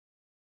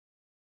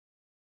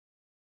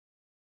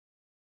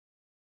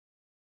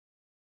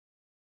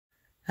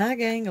Hi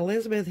gang,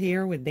 Elizabeth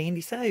here with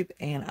Dandysoap,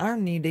 and our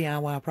new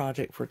DIY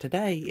project for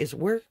today is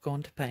we're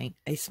going to paint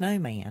a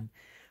snowman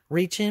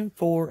reaching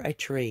for a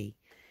tree.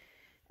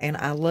 And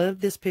I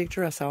love this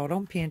picture. I saw it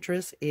on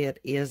Pinterest. It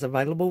is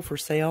available for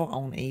sale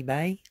on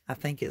eBay. I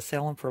think it's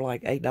selling for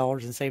like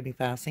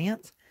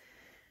 $8.75.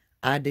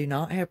 I do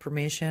not have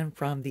permission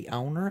from the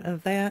owner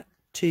of that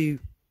to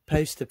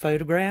post the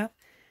photograph.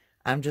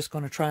 I'm just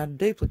going to try to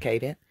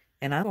duplicate it,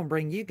 and I'm going to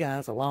bring you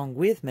guys along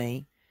with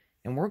me,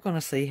 and we're going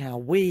to see how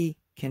we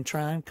can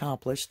try and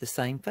accomplish the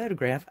same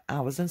photograph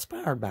I was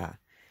inspired by.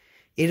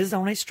 It is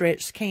on a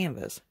stretched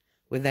canvas.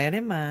 With that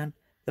in mind,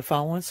 the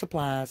following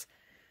supplies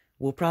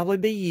will probably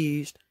be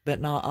used,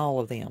 but not all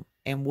of them,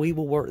 and we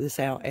will work this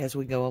out as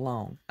we go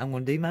along. I'm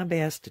going to do my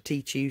best to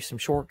teach you some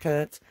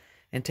shortcuts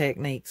and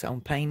techniques on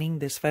painting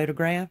this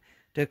photograph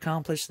to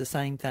accomplish the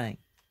same thing.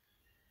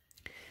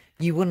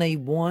 You will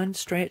need one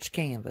stretched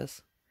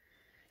canvas.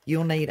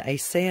 You'll need a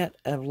set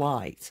of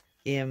lights.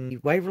 In the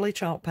Waverly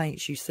chalk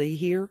paints you see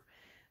here,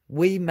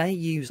 we may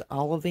use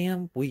all of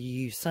them, we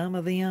use some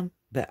of them,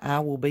 but I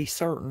will be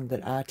certain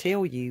that I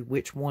tell you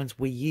which ones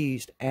we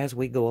used as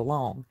we go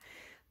along.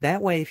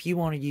 That way, if you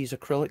want to use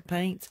acrylic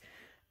paints,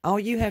 all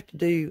you have to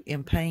do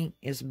in paint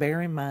is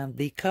bear in mind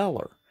the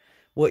color,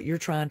 what you're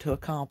trying to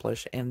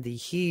accomplish, and the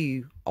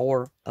hue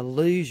or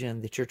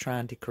illusion that you're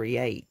trying to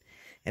create.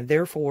 And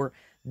therefore,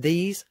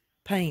 these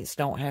paints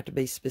don't have to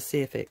be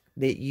specific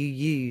that you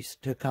use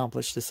to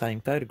accomplish the same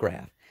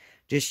photograph.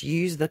 Just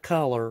use the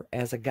color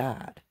as a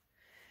guide.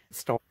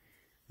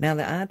 Now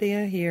the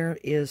idea here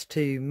is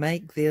to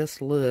make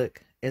this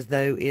look as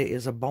though it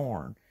is a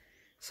barn.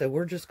 So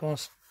we're just going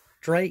to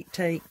straight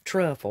take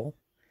truffle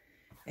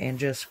and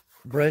just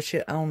brush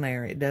it on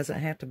there. It doesn't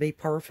have to be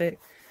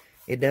perfect.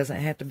 It doesn't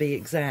have to be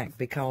exact,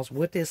 because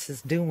what this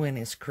is doing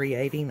is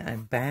creating a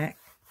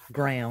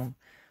background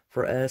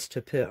for us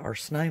to put our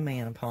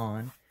snowman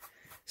upon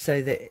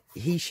so that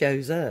he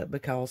shows up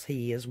because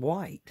he is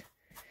white.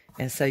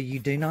 And so you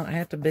do not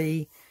have to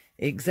be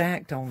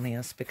exact on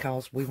this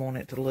because we want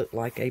it to look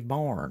like a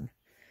barn.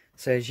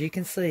 So as you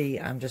can see,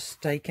 I'm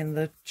just taking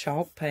the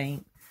chalk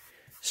paint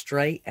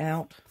straight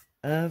out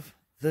of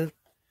the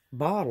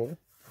bottle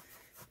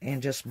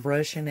and just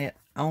brushing it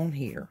on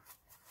here.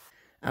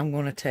 I'm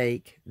going to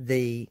take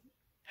the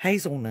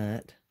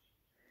hazelnut,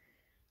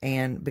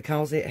 and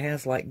because it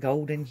has like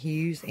golden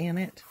hues in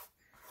it,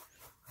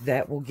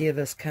 that will give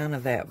us kind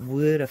of that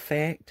wood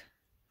effect.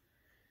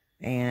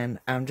 And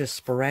I'm just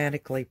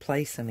sporadically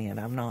placing it.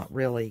 I'm not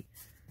really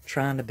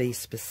trying to be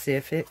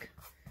specific.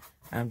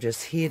 I'm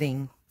just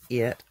hitting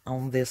it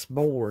on this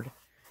board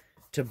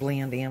to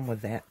blend in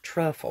with that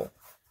truffle.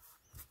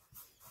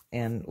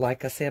 And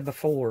like I said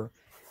before,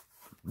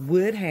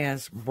 wood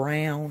has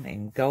brown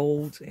and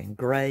golds and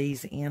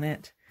grays in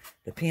it,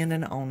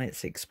 depending on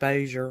its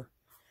exposure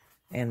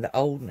and the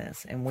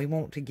oldness. And we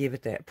want to give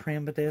it that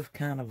primitive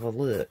kind of a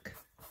look.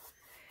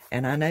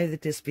 And I know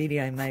that this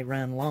video may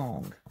run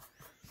long,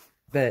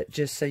 but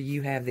just so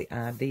you have the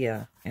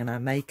idea, and I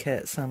may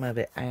cut some of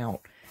it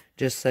out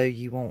just so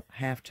you won't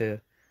have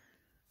to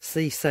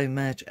see so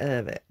much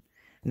of it.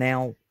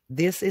 Now,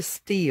 this is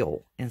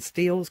steel, and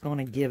steel is going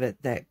to give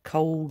it that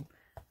cold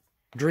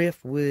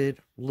driftwood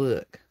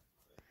look.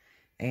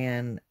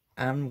 And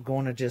I'm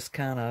going to just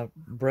kind of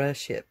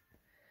brush it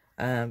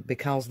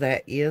because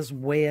that is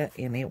wet,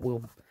 and it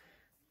will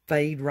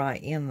fade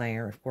right in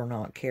there if we're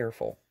not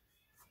careful.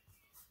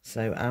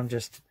 So I'm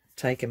just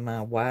taking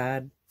my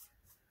wide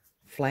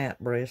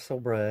flat bristle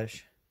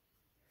brush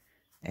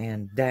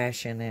and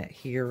dashing it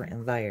here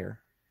and there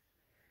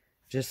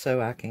just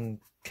so I can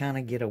kind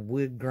of get a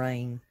wood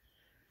grain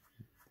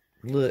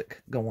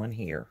look going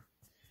here.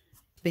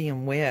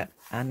 Being wet,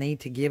 I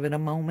need to give it a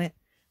moment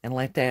and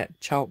let that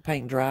chalk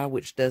paint dry,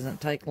 which doesn't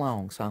take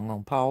long, so I'm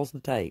going to pause the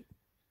tape.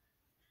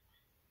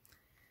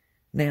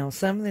 Now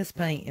some of this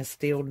paint is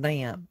still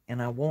damp, and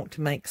I want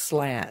to make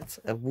slats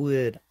of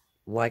wood,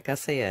 like I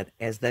said,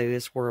 as though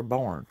this were a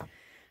barn.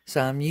 So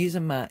I'm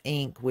using my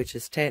ink, which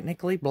is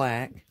technically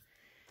black,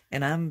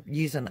 and I'm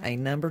using a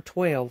number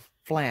 12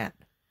 flat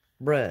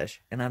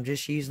brush, and I'm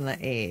just using the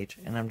edge,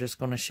 and I'm just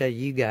going to show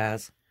you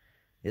guys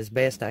as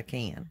best I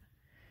can.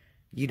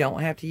 You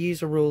don't have to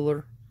use a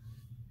ruler.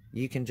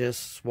 You can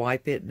just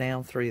swipe it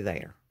down through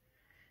there.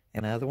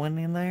 Another one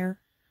in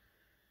there.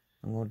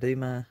 I'm going to do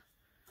my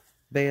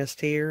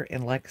best here,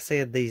 and like I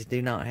said, these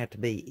do not have to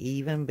be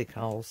even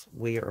because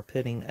we are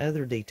putting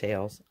other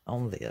details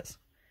on this.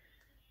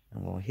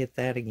 I'm going to hit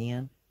that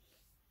again.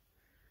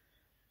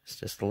 It's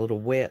just a little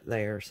wet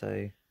there,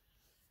 so.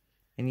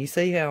 And you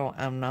see how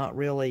I'm not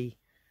really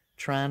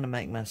trying to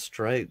make my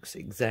strokes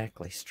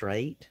exactly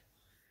straight,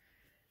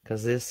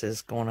 because this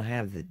is going to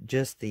have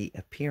just the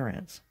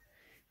appearance.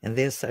 And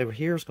this over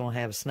here is going to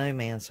have a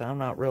snowman, so I'm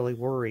not really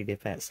worried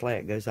if that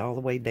slat goes all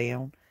the way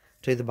down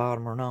to the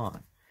bottom or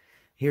not.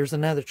 Here's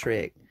another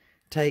trick.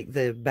 Take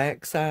the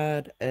back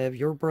side of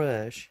your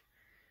brush,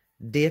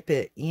 dip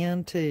it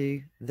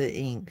into the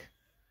ink,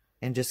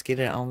 and just get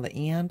it on the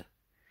end.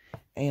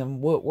 And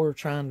what we're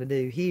trying to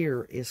do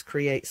here is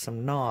create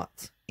some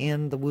knots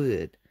in the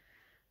wood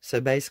So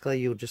basically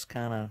you'll just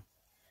kind of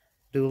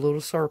do a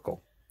little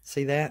circle.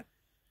 See that?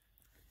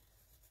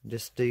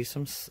 Just do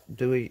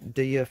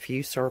you a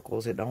few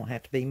circles. It don't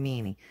have to be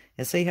many.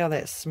 And see how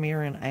that's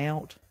smearing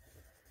out?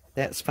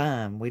 That's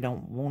fine. We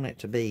don't want it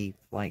to be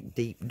like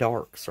deep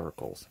dark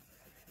circles.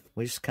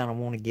 We just kind of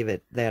want to give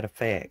it that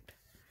effect.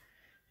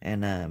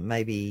 And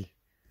maybe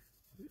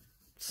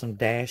some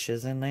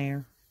dashes in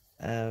there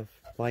of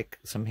like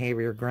some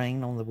heavier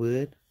grain on the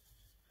wood.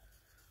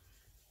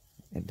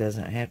 It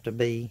doesn't have to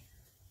be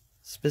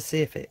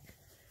specific.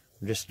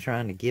 I'm just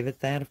trying to give it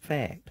that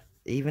effect.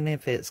 Even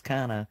if it's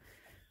kind of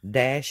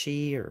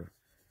dashy or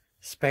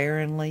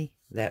sparingly,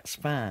 that's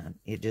fine.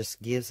 It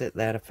just gives it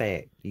that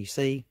effect. You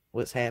see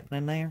what's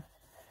happening there?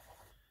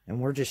 And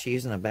we're just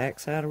using the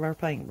backside of our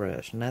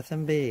paintbrush,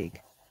 nothing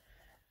big.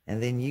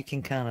 And then you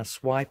can kind of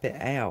swipe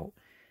it out.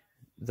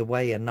 The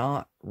way a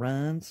knot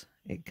runs,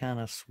 it kind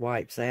of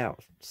swipes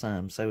out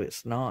some, so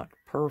it's not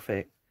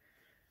perfect.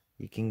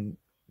 You can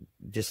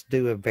just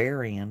do a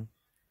varying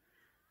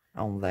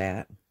on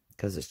that,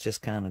 because it's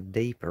just kind of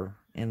deeper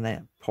in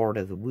that part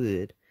of the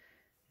wood.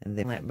 And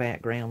then that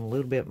background a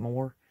little bit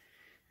more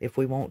if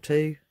we want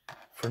to.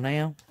 For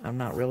now, I'm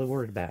not really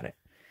worried about it.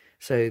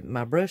 So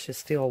my brush is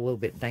still a little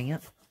bit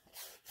damp,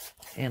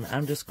 and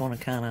I'm just going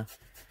to kind of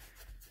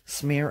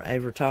smear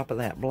over top of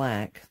that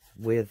black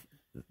with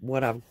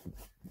what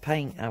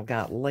paint I've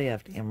got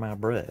left in my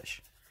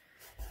brush.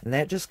 And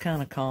that just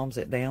kind of calms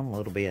it down a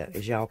little bit,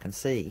 as y'all can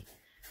see.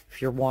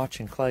 If you're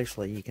watching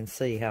closely, you can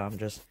see how I'm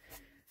just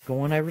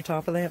going over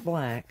top of that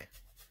black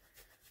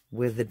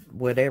with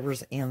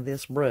whatever's in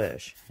this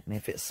brush. And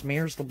if it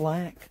smears the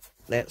black,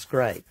 that's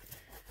great.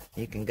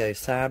 You can go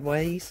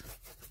sideways.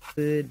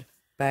 Good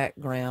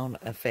background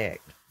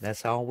effect.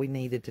 That's all we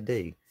needed to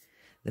do.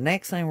 The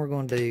next thing we're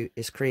going to do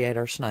is create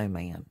our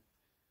snowman.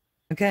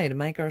 Okay, to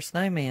make our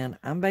snowman,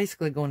 I'm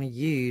basically going to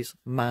use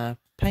my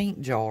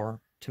paint jar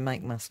to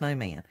make my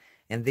snowman.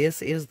 And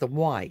this is the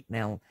white.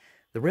 Now,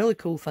 the really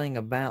cool thing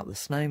about the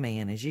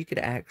snowman is you could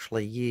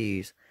actually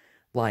use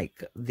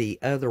like the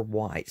other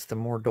whites, the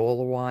more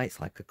duller whites,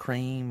 like a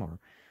cream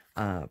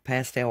or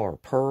pastel or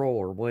pearl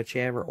or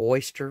whichever,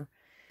 oyster.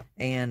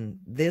 And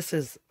this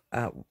is,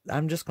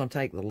 I'm just going to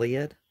take the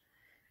lid.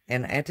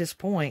 And at this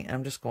point,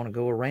 I'm just going to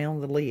go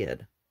around the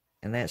lid.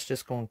 And that's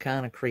just going to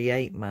kind of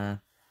create my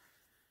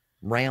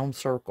round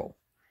circle.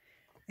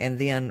 And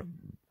then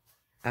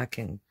I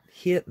can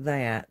hit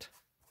that.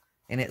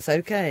 And it's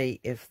okay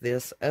if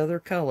this other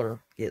color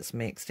gets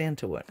mixed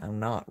into it. I'm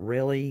not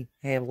really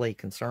heavily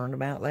concerned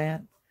about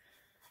that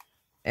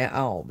at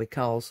all,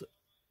 because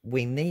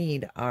we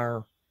need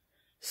our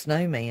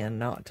snowman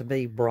not to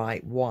be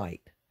bright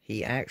white.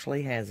 He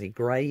actually has a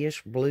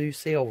grayish blue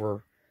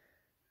silver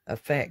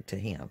effect to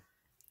him.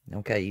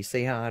 Okay, you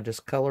see how I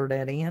just colored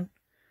that in?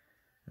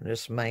 I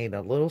just made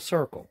a little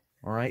circle.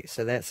 All right,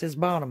 so that's his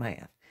bottom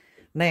half.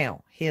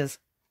 Now, his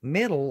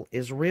middle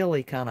is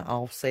really kind of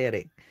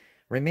offsetting.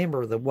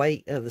 Remember, the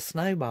weight of the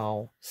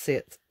snowball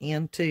sits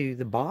into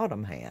the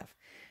bottom half.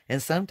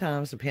 And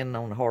sometimes, depending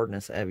on the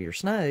hardness of your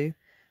snow,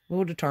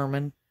 will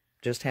determine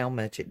just how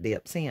much it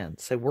dips in.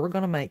 So we're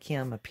going to make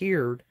him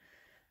appear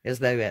as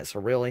though that's a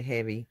really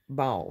heavy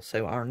ball.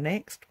 So our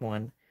next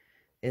one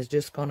is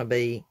just going to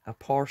be a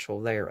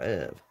partial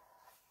thereof.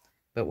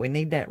 But we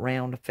need that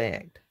round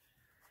effect.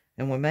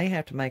 And we may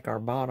have to make our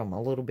bottom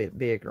a little bit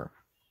bigger.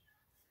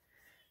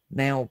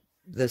 Now,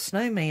 the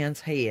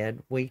snowman's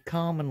head we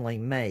commonly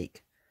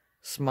make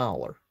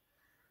smaller.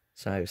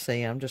 So,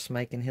 see, I'm just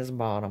making his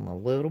bottom a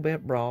little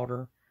bit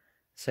broader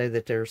so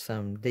that there's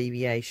some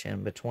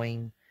deviation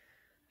between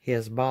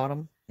his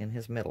bottom and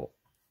his middle.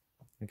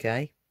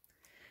 Okay?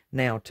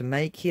 Now, to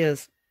make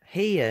his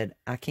head,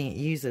 I can't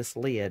use this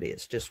lid.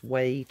 It's just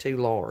way too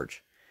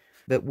large.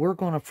 But we're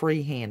going to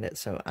freehand it.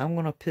 So, I'm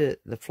going to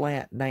put the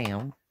flat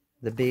down,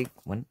 the big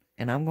one,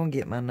 and I'm going to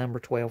get my number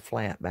 12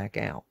 flat back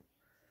out.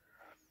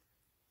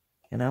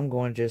 And I'm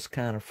going to just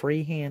kind of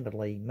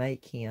free-handedly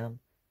make him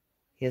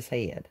his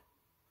head.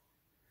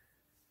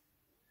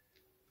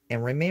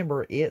 And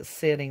remember, it's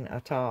sitting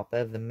atop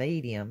of the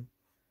medium,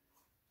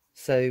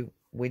 so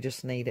we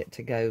just need it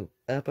to go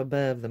up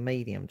above the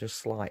medium just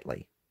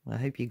slightly. I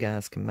hope you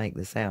guys can make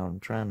this out. I'm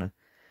trying to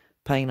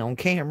paint on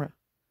camera.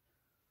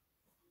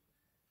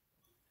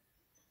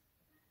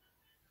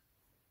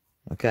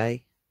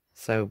 Okay,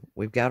 so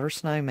we've got our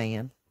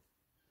snowman.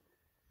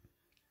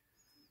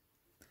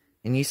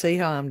 And you see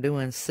how I'm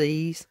doing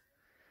C's?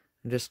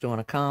 I'm just doing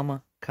a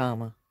comma,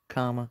 comma,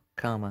 comma,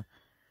 comma,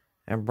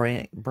 and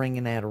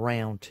bringing that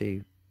around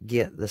to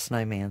get the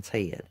snowman's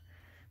head.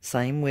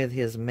 Same with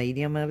his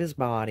medium of his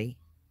body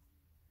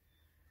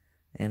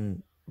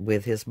and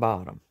with his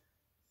bottom.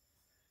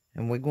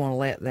 And we're going to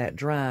let that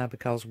dry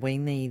because we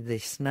need the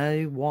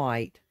snow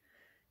white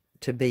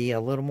to be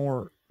a little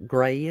more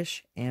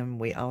grayish, and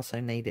we also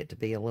need it to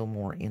be a little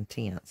more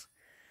intense.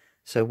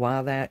 So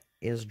while that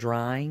is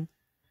drying,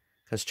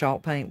 because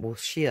chalk paint will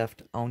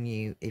shift on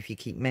you if you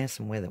keep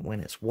messing with it when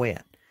it's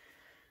wet.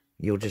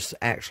 You'll just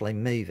actually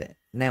move it.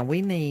 Now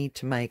we need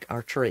to make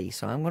our tree.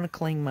 So I'm going to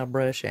clean my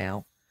brush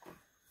out.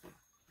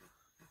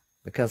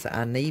 because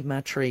I need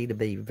my tree to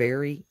be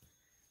very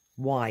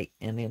white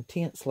and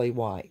intensely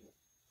white.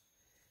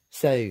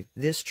 So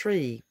this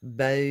tree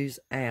bows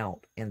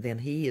out, and then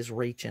he is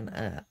reaching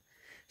up.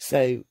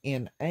 So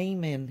in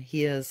aiming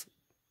his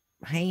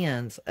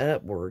hands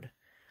upward,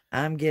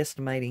 I'm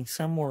guesstimating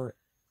somewhere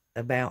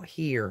about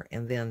here,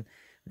 and then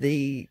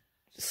the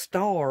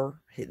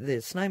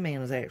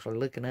snowman is actually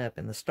looking up,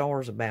 and the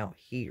star's about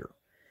here.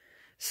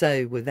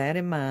 So with that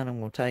in mind, I'm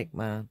going to take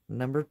my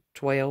number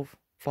 12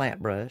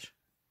 flat brush,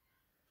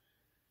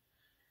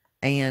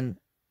 and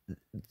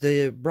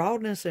the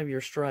broadness of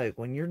your stroke,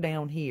 when you're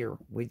down here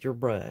with your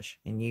brush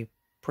and you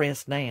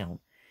press down,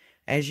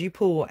 as you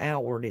pull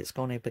outward, it's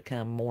going to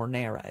become more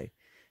narrow.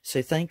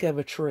 So think of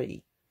a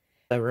tree.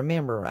 So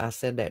remember, I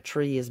said that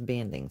tree is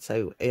bending.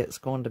 So it's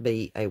going to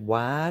be a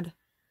wide.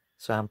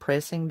 So I'm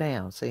pressing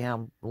down. See how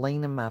I'm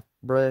leaning my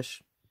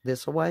brush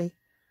this way?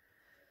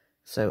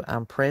 So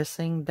I'm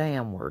pressing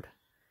downward.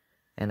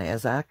 And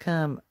as I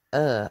come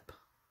up,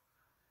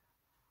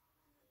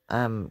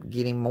 I'm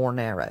getting more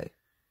narrow.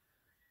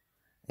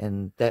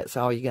 And that's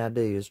all you got to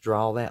do is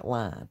draw that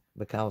line,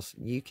 because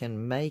you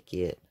can make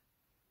it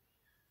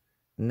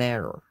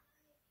narrower.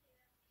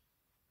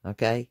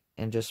 Okay?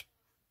 And just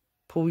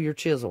pull your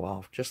chisel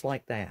off, just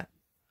like that.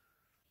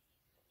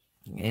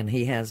 And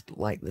he has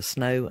like the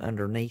snow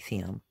underneath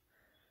him.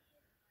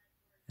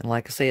 And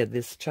like I said,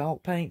 this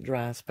chalk paint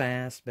dries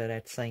fast, but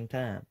at the same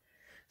time.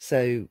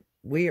 So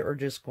we are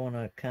just going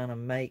to kind of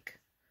make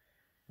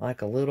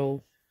like a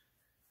little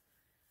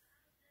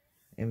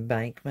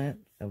embankment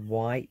of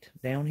white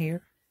down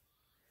here.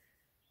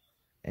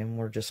 And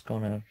we're just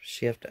going to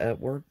shift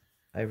upward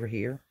over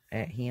here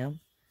at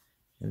him,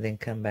 and then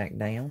come back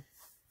down.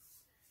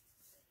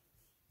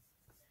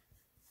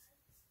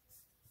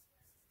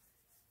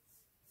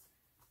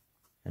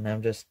 And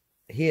I'm just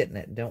hitting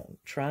it. Don't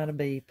try to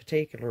be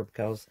particular,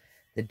 because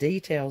the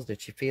details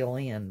that you fill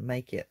in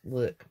make it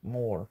look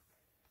more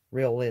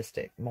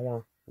realistic,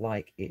 more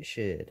like it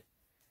should.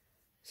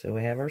 So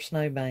we have our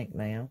snowbank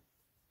now.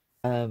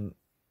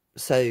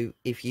 So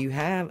if you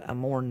have a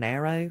more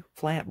narrow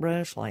flat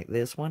brush like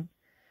this one's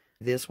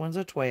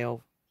a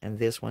 12 and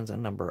this one's a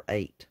number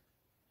 8.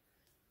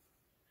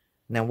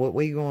 Now what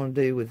we're going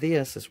to do with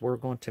this is we're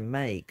going to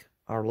make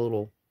our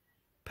little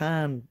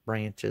pine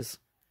branches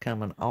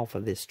coming off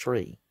of this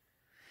tree.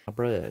 A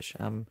brush.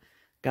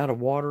 Got a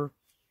water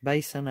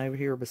basin over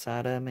here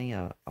beside of me,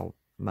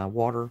 my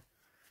water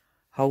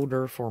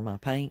holder for my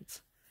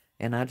paints,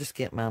 and I just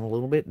get mine a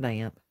little bit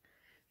damp,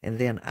 and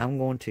then I'm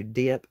going to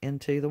dip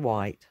into the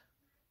white,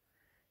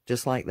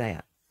 just like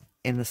that.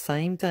 And the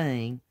same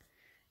thing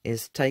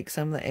is take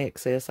some of the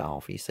excess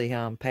off. You see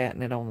how I'm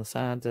patting it on the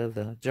sides of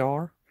the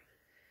jar?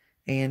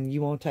 And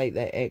you want to take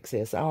that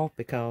excess off,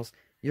 because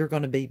you're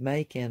going to be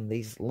making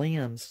these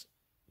limbs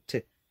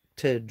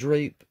to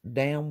droop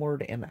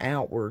downward and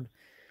outward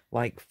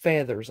like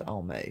feathers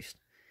almost.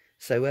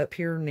 So up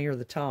here near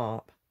the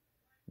top,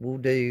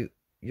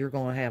 you're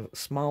going to have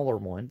smaller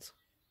ones.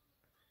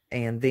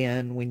 And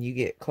then when you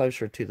get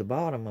closer to the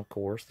bottom, of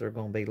course, they're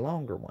going to be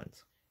longer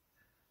ones.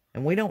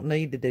 And we don't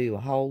need to do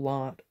a whole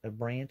lot of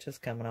branches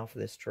coming off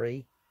of this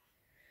tree.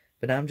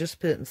 But I'm just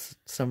putting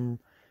some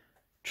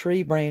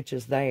tree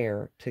branches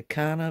there to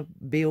kind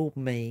of build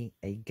me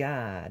a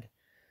guide,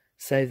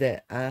 so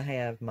that I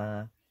have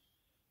my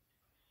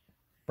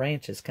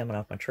branches coming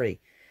off my tree.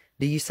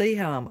 Do you see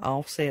how I'm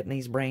offsetting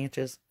these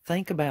branches?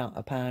 Think about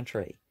a pine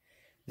tree.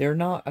 They're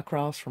not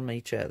across from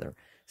each other,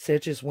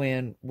 such as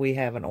when we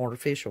have an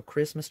artificial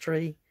Christmas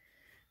tree.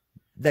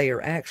 They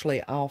are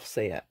actually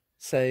offset.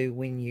 So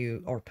when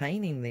you are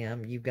painting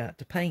them, you've got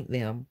to paint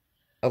them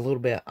a little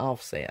bit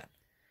offset.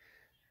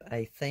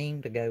 A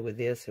theme to go with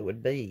this, it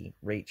would be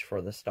reach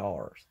for the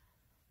stars.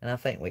 And I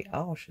think we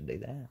all should do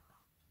that.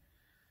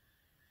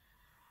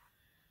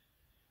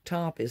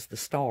 Top is the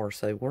star,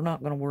 so we're not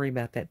going to worry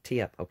about that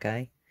tip,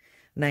 okay?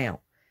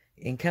 Now,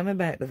 in coming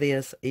back to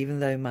this, even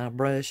though my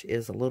brush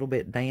is a little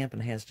bit damp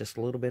and has just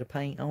a little bit of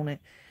paint on it,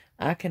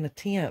 I can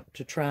attempt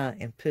to try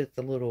and put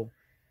the little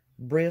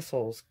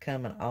bristles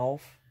coming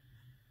off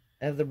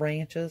of the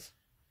branches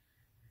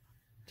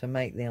to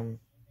make them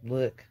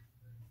look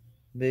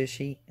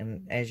bushy.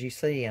 And as you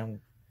see,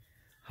 I'm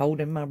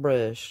holding my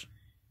brush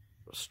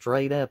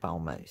straight up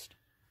almost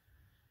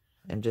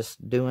and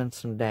just doing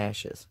some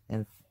dashes.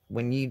 And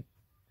when you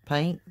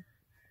paint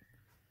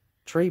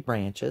tree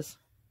branches,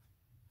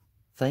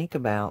 think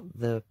about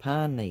the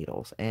pine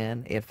needles,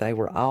 and if they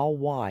were all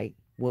white,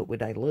 what would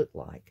they look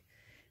like?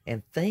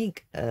 And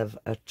think of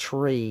a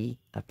tree,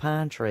 a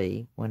pine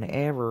tree,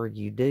 whenever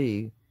you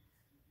do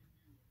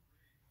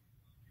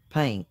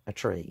paint a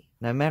tree.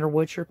 No matter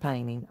what you're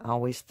painting,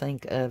 always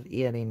think of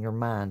it in your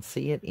mind.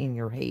 See it in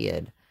your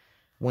head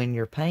when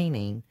you're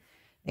painting,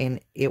 and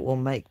it will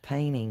make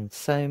painting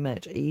so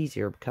much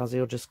easier, because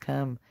it'll just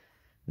come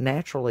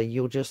naturally.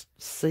 You'll just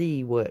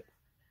see what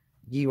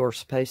you are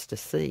supposed to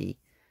see,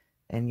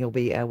 and you'll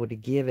be able to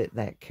give it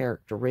that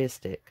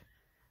characteristic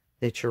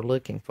that you're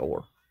looking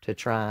for to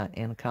try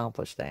and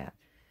accomplish that.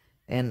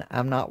 And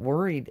I'm not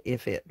worried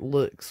if it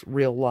looks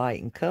real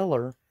light in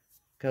color,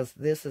 because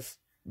this is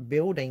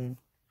building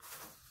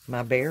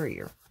my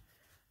barrier.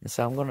 And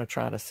so I'm going to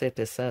try to set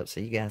this up so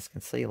you guys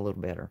can see a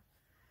little better.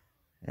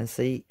 And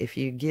see, if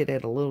you get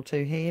it a little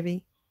too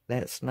heavy,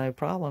 that's no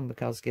problem,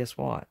 because guess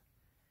what?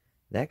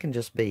 That can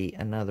just be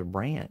another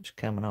branch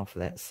coming off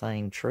of that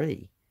same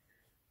tree.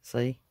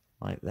 See?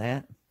 Like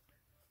that.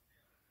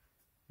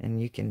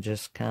 And you can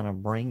just kind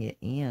of bring it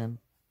in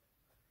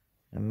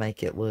and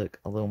make it look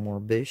a little more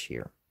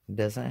bushier. It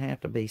doesn't have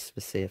to be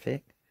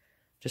specific.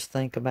 Just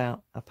think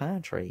about a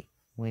pine tree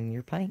when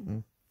you're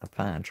painting a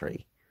pine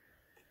tree.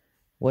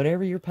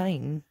 Whatever you're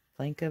painting,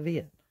 think of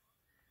it.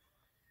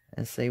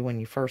 And see, when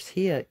you first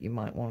hit, you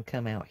might want to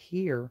come out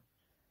here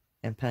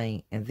and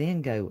paint and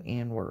then go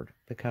inward,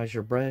 because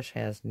your brush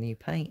has new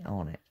paint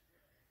on it.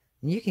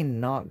 And you can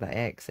knock the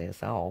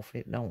excess off.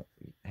 It don't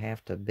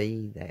have to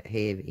be that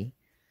heavy.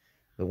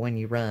 But when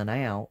you run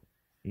out,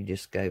 you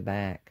just go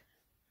back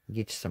and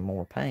get you some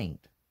more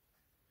paint.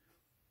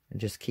 And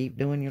just keep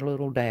doing your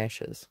little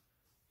dashes.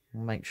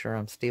 I'll make sure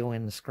I'm still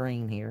in the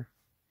screen here.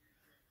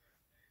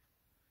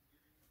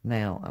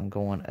 Now I'm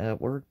going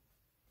upward.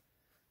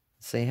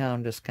 See how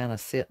I'm just kind of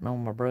sitting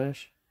on my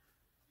brush?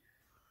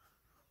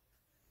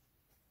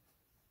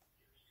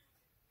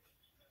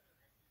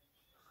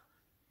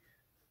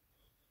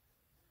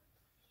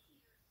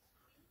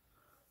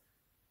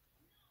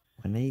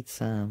 We need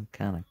some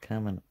kind of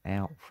coming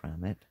out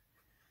from it,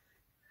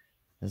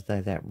 as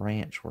though that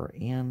branch were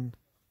in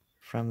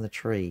from the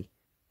tree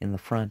in the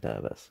front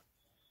of us.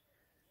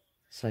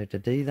 So to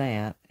do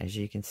that, as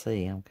you can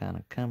see, I'm kind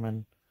of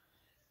coming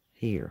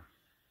here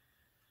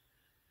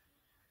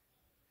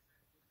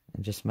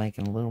and just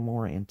making a little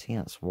more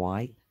intense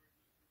white.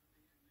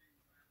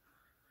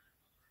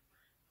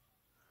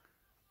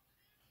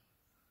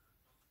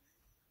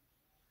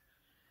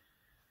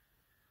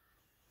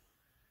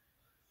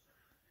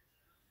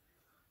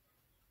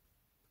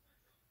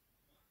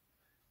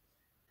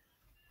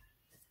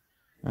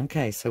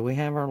 Okay, so we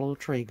have our little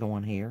tree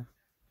going here.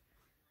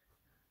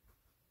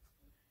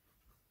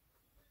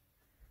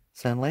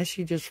 So unless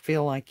you just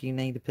feel like you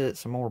need to put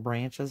some more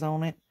branches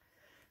on it,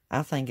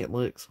 I think it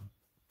looks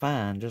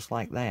fine just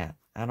like that.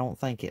 I don't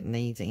think it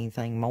needs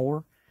anything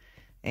more,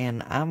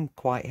 and I'm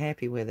quite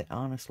happy with it,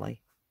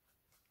 honestly.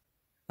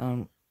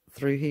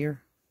 Through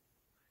here,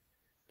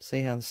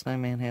 see how the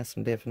snowman has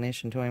some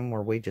definition to him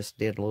where we just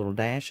did little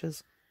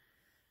dashes?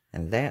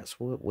 And that's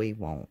what we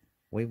want.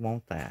 We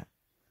want that.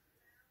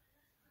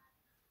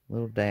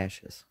 Little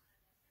dashes.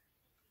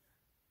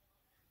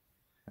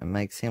 It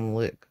makes him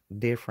look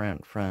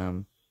different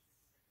from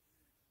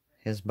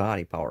his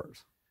body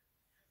parts.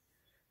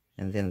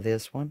 And then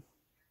this one.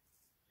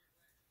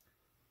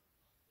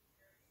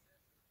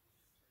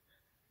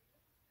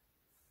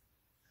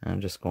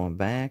 I'm just going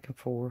back and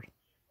forth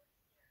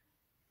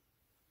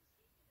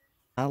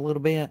a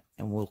little bit,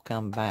 and we'll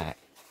come back,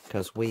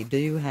 because we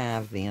do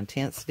have the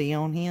intensity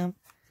on him,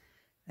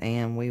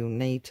 and we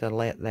need to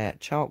let that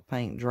chalk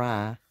paint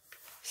dry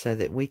so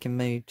that we can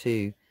move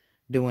to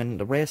doing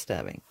the rest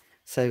of him.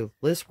 So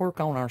let's work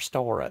on our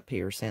star up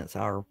here, since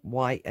our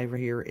white over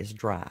here is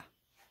dry.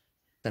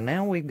 So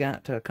now we've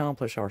got to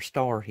accomplish our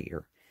star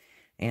here.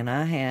 And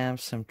I have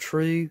some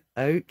true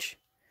oak,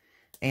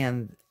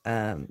 and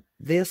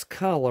this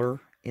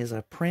color is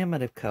a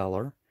primitive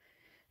color,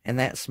 and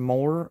that's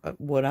more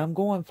what I'm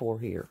going for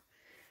here.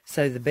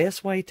 So the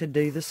best way to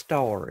do the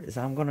star is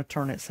I'm going to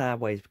turn it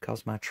sideways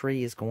because my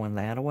tree is going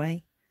that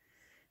way.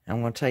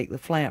 I'm going to take the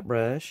flat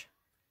brush,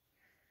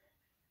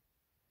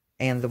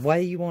 and the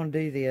way you want to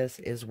do this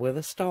is with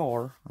a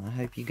star. I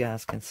hope you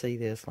guys can see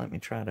this. Let me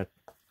try to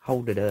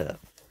hold it up.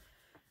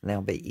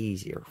 That'll be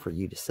easier for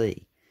you to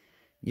see.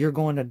 You're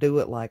going to do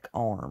it like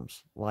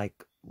arms,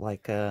 like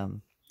a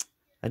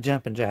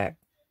jumping jack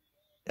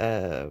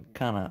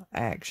kind of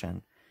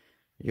action.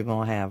 You're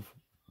going to have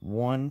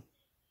one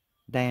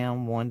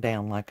down,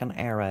 like an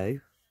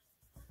arrow.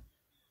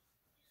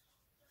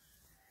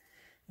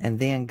 And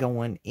then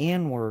going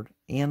inward,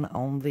 in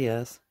on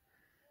this,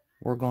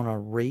 we're going to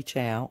reach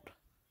out.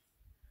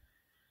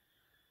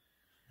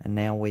 And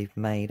now we've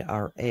made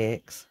our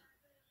X.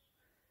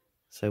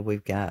 So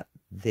we've got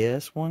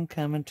this one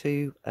coming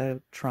to a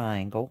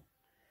triangle.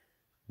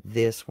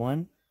 This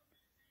one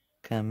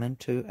coming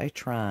to a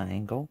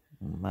triangle.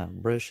 My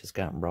brush has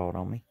gotten broad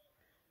on me.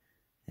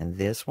 And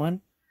this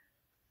one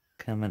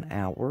coming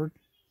outward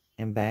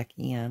and back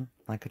in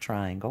like a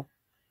triangle.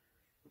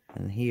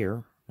 And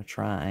here, a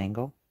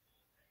triangle.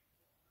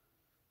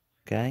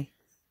 Okay?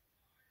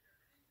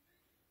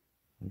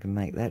 We can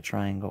make that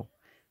triangle.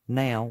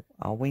 Now,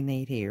 all we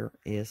need here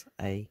is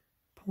a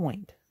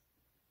point.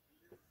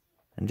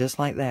 And just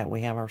like that,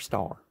 we have our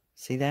star.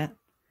 See that?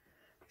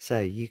 So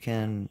you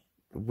can,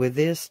 with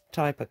this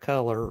type of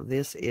color,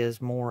 this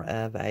is more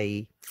of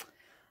a,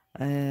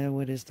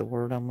 what is the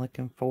word I'm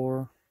looking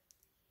for?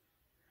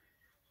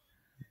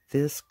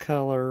 This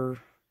color,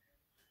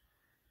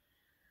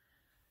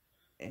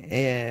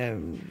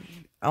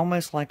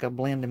 almost like a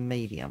blending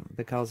medium,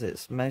 because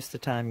it's most of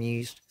the time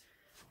used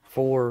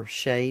for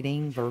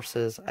shading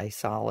versus a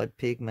solid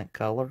pigment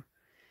color.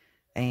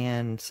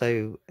 And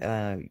so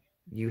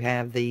you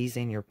have these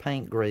in your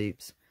paint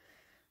groups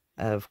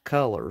of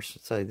colors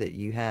so that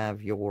you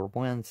have your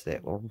ones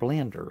that are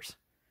blenders.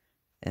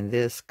 And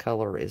this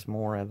color is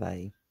more of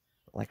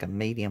like a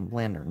medium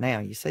blender. Now,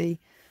 you see,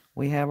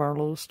 we have our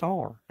little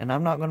star. And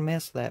I'm not going to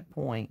mess with that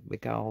point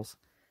because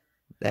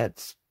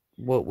that's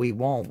what we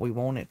want. We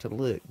want it to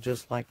look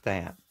just like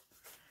that.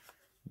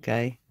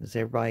 Okay? Is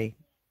everybody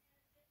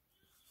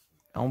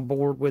on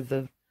board with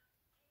the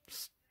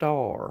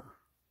star?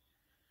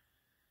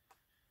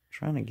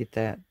 Trying to get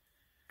that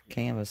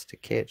canvas to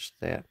catch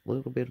that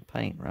little bit of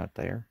paint right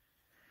there.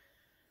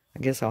 I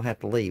guess I'll have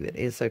to leave it.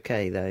 It's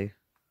okay, though.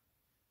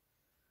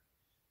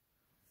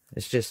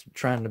 It's just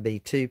trying to be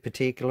too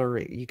particular.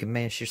 You can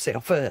mess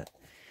yourself up.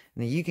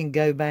 Now, you can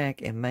go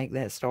back and make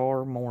that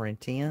star more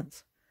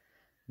intense.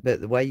 But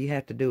the way you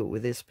have to do it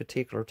with this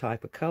particular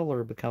type of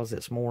color, because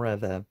it's more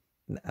of a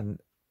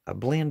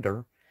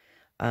blender,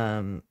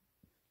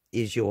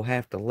 is you'll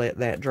have to let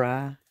that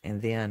dry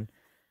and then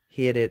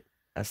hit it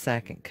a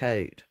second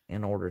coat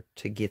in order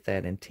to get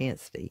that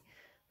intensity.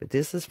 But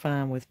this is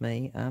fine with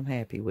me. I'm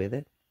happy with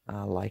it.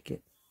 I like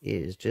it. It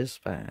is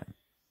just fine.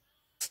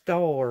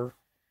 Star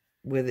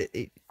with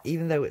it,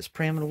 even though it's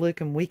primitive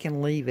looking, we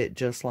can leave it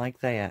just like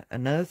that.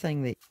 Another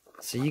thing that,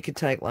 so you could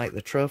take like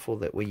the truffle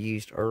that we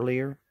used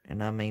earlier,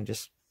 and I mean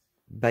just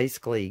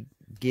basically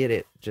get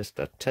it just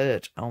a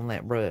touch on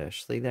that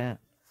brush. See that?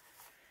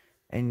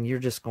 And you're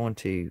just going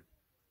to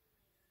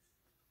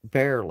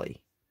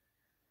barely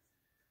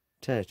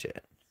touch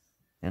it.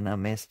 And I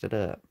messed it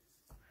up.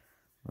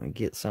 Let me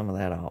get some of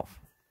that off.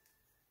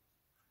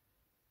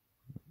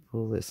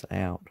 Pull this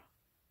out.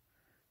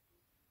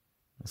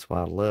 That's what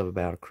I love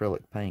about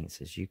acrylic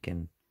paints, is you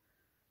can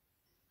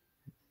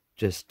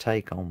just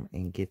take them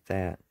and get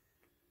that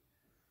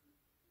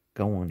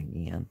going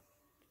again.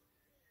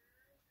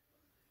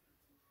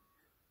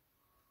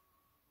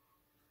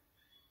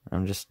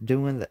 I'm just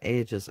doing the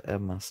edges of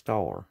my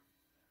star.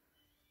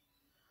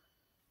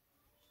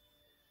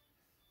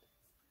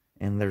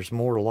 And there's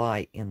more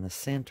light in the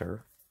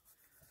center.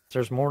 If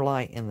there's more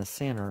light in the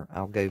center,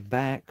 I'll go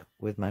back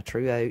with my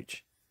True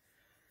Oach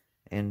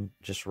and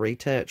just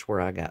retouch where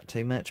I got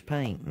too much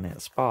paint in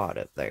that spot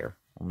up there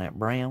on that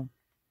brown.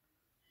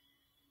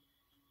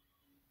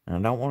 And I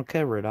don't want to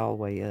cover it all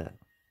the way up.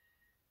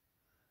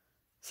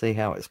 See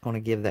how it's going to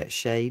give that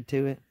shade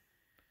to it?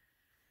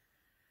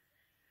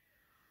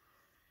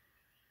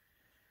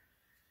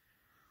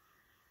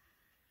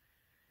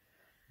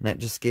 And that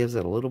just gives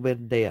it a little bit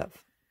of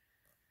depth.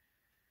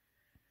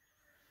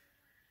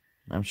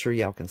 I'm sure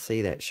y'all can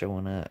see that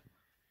showing up,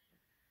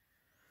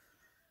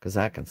 because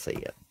I can see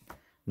it.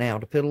 Now,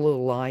 to put a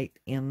little light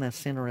in the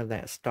center of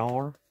that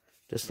star,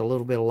 just a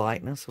little bit of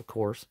lightness, of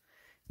course,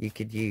 you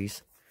could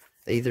use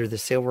either the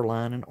silver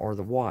lining or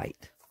the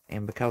white.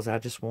 And because I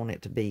just want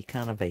it to be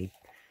kind of a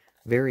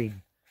very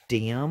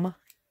dim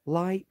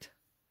light,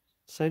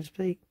 so to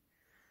speak,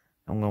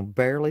 I'm going to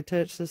barely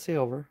touch the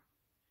silver.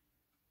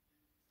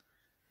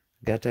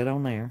 Got that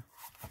on there.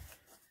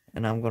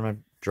 And I'm going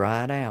to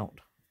dry it out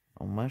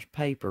on my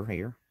paper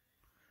here.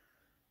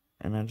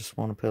 And I just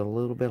want to put a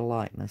little bit of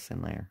lightness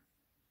in there.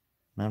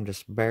 And I'm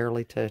just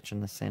barely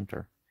touching the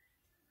center.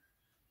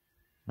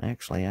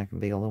 Actually, I can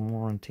be a little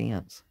more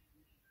intense.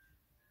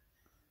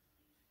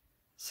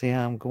 See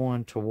how I'm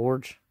going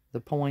towards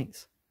the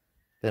points,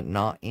 but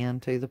not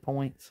into the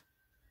points?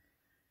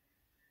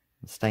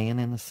 Staying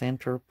in the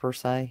center, per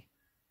se.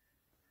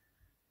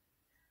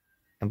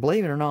 And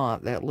believe it or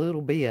not, that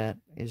little bit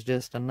is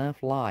just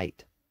enough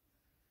light.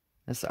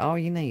 That's all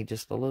you need,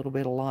 just a little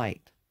bit of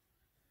light.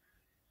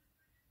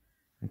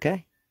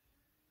 Okay?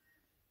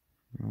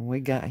 We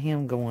got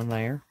him going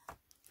there.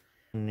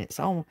 And it's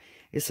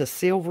a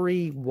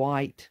silvery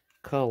white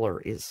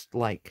color. It's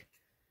like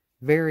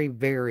very,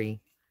 very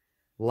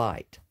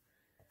light.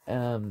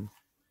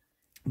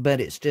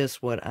 But it's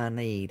just what I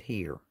need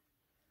here.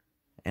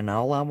 And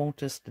all I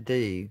want us to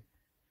do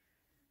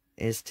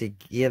is to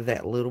give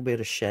that little bit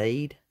of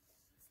shade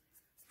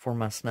for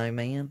my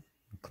snowman.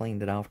 I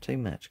cleaned it off too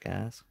much,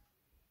 guys.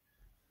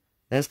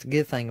 That's the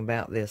good thing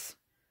about this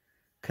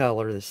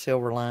color, the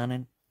silver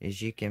lining,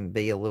 is you can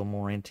be a little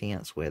more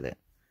intense with it.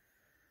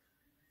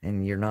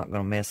 And you're not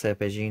going to mess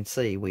up. As you can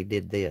see, we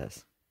did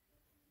this.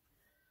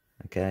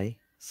 Okay?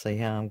 See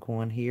how I'm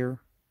going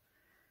here?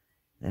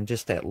 And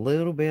just that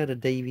little bit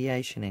of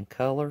deviation in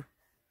color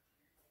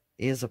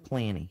is a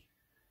plenty.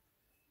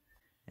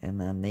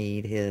 And I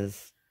need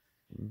his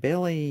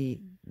belly,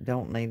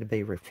 don't need to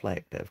be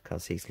reflective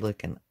because he's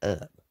looking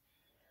up.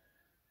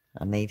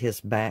 I need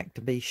his back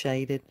to be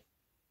shaded.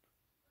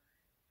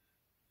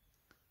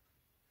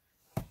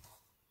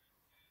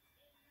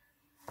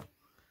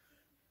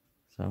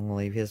 So I'm going to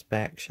leave his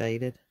back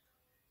shaded.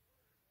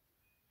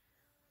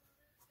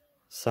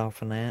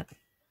 Soften that.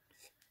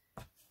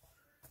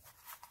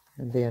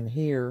 And then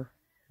here,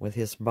 with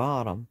his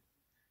bottom,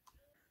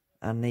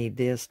 I need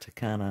this to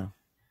kind of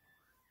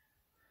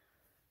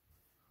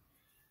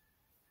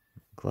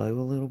glow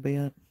a little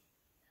bit.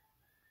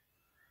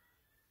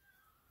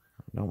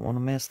 Don't want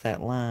to mess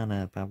that line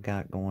up I've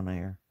got going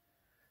there.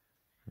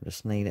 I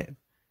just need it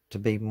to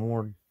be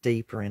more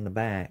deeper in the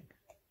back.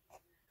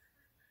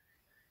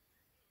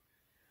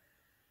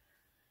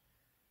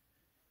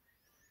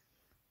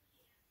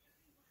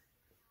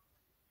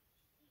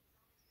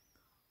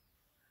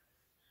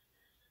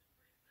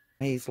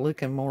 He's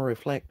looking more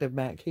reflective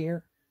back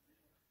here.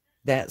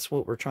 That's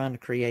what we're trying to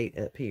create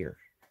up here.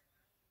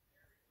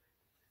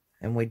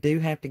 And we do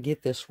have to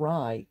get this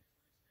right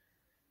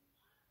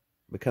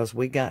because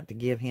we got to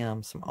give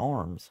him some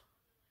arms.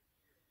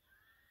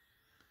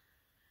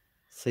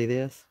 See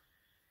this?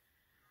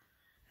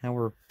 How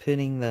we're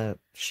putting the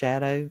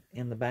shadow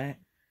in the back?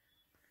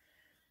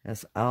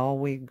 That's all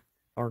we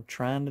are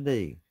trying to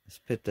do, is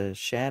put the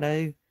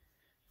shadow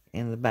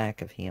in the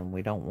back of him.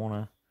 We don't want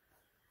to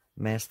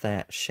mess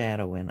that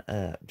shadowing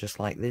up. Just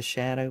like this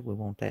shadow, we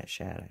want that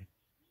shadow.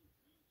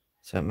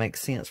 So it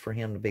makes sense for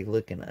him to be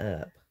looking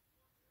up.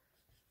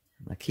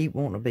 I keep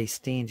wanting to be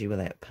stingy with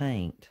that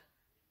paint.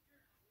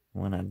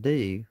 When I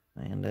do,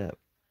 I end up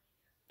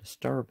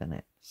disturbing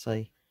it.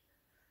 See?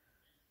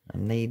 I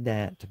need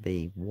that to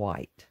be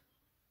white.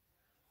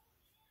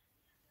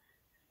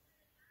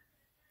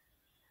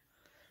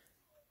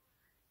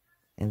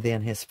 And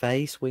then his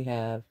face, we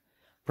have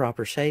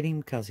proper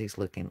shading because he's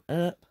looking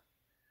up.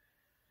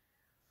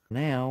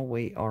 Now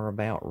we are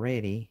about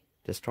ready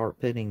to start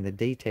putting the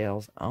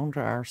details onto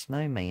our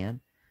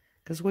snowman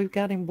because we've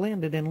got him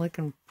blended and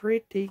looking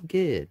pretty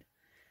good.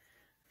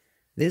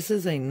 This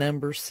is a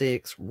number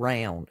 6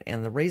 round,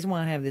 and the reason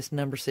why I have this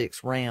number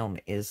 6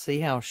 round is see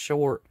how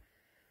short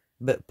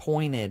but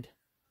pointed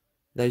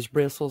those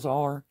bristles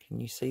are? Can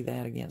you see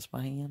that against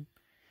my hand?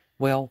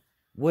 Well,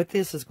 what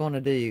this is going to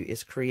do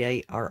is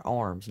create our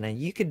arms. Now,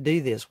 you could do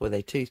this with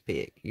a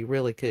toothpick. You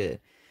really could.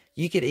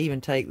 You could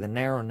even take the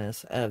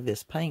narrowness of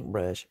this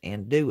paintbrush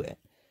and do it.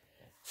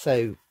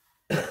 So,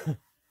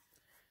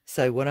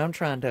 so what I'm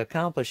trying to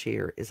accomplish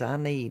here is I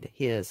need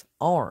his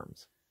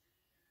arms.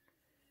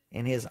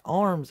 And his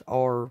arms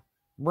are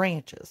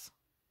branches.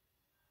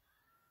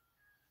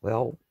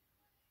 Well,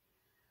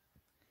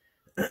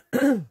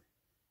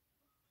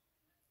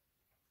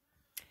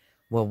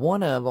 well,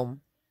 one of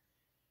them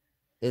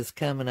is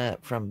coming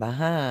up from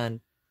behind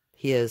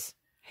his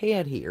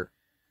head here.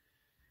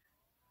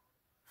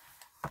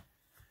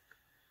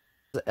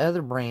 The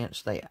other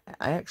branch, they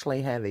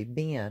actually have a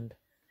bend,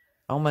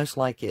 almost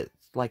like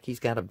like he's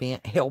got a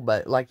bent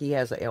elbow, like he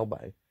has an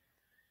elbow.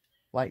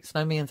 Like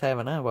snowman's have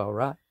an elbow,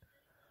 right?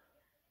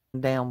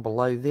 Down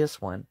below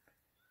this one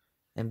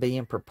and be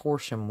in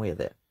proportion with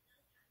it.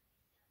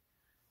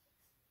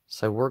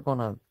 So we're going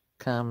to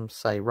come,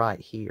 say, right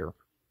here.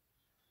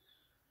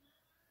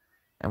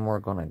 And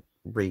we're going to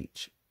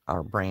reach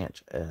our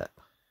branch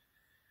up.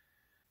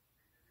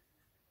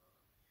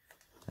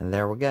 And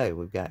there we go.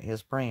 We've got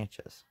his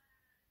branches.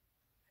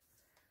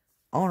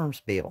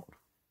 Arms built.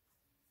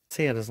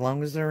 See it, as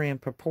long as they're in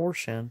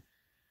proportion.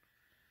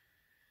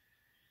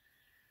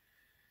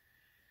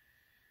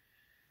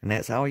 And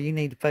that's all you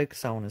need to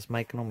focus on, is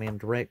making them in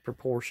direct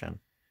proportion.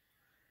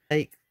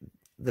 Take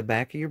the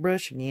back of your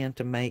brush again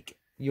to make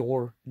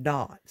your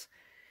dots.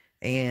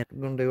 And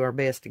we're going to do our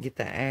best to get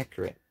that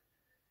accurate.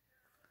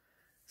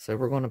 So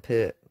we're going to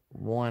put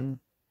one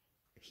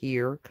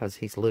here because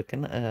he's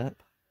looking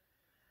up.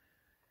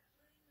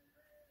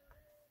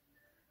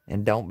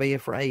 And don't be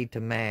afraid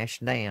to mash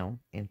down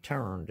and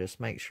turn. Just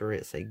make sure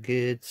it's a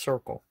good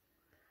circle.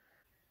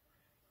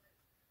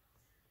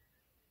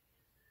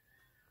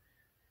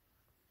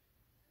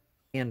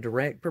 In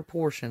direct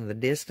proportion, the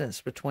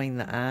distance between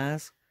the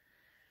eyes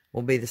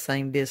will be the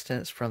same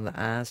distance from the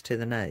eyes to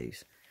the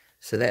nose.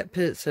 So that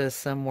puts us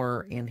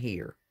somewhere in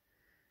here.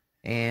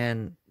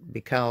 And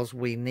because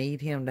we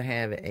need him to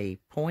have a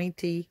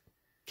pointy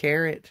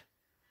carrot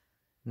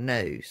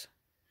nose.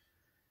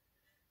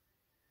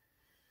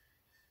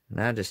 And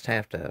I just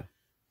have to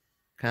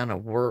kind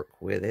of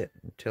work with it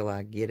until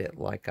I get it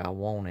like I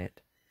want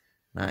it.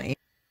 Now,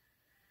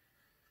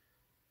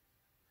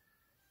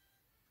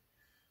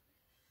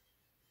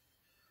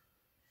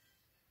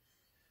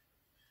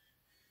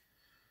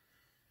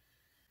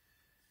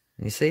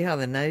 you see how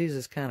the nose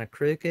is kind of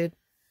crooked?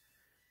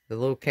 The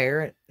little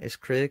carrot is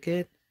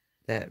crooked.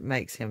 That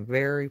makes him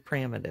very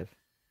primitive.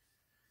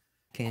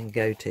 Can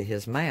go to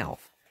his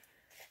mouth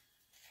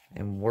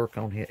and work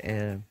on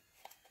his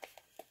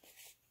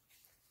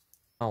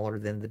smaller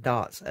than the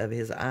dots of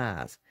his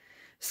eyes.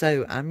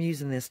 So I'm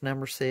using this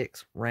number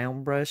 6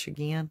 round brush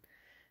again,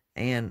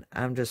 and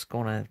I'm just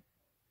going to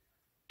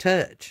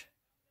touch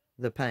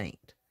the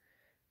paint.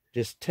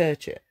 Just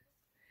touch it.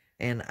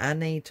 And I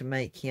need to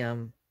make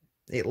him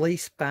at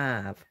least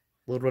 5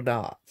 little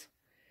dots.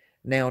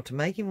 Now, to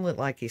make him look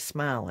like he's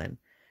smiling,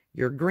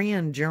 your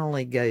grin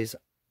generally goes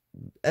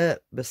up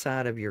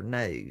beside of your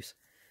nose.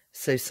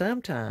 So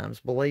sometimes,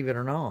 believe it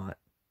or not,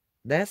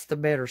 that's the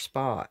better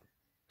spot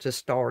to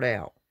start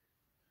out.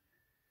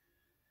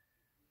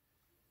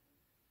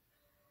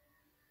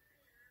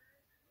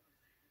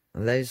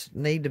 Those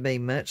need to be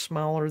much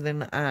smaller than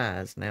the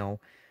eyes. Now,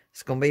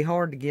 it's going to be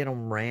hard to get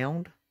them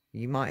round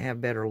You might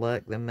have better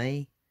luck than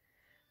me.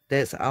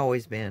 That's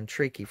always been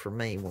tricky for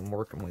me when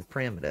working with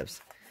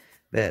primitives.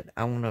 But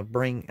I'm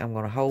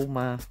gonna hold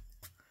my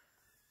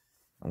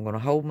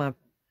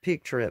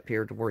picture up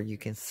here to where you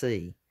can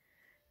see.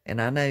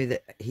 And I know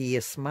that he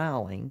is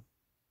smiling.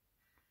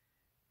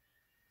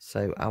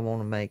 So I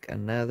want to make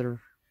another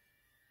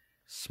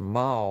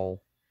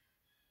small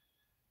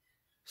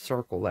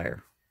circle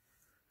there.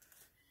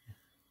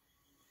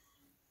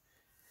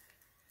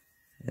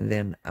 And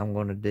then I'm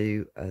going to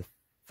do a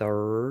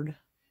third.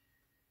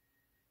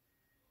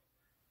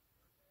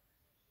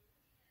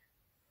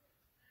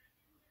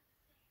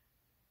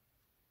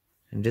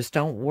 And just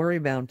don't worry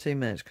about them too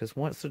much, because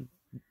once the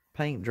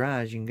paint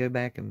dries, you can go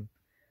back and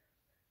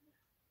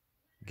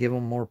give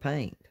them more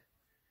paint,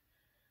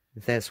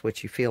 if that's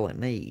what you feel it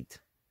needs.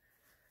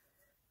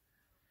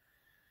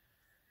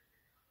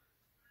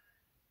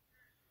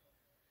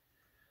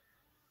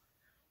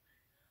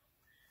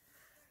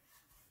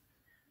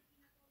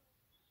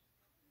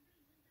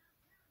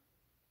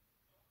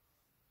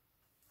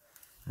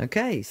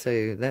 Okay,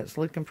 so that's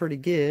looking pretty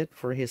good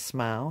for his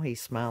smile.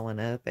 He's smiling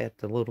up at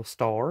the little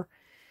star.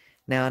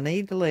 Now I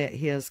need to let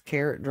his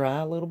carrot dry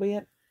a little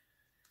bit,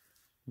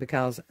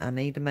 because I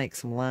need to make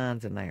some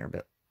lines in there,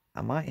 but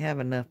I might have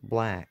enough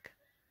black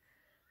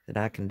that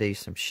I can do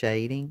some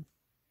shading.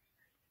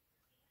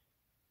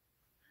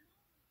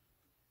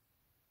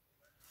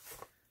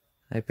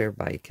 I hope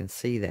everybody can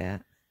see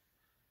that.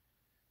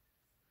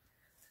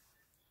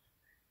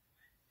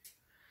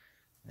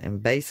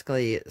 And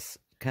basically it's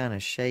kind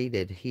of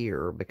shaded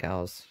here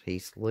because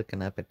he's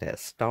looking up at that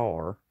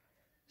star,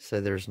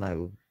 so there's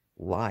no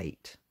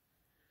light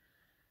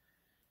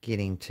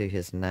getting to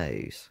his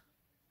nose.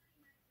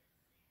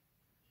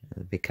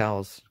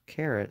 Because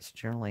carrots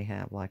generally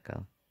have like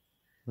a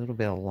little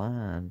bit of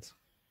lines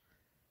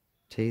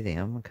to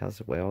them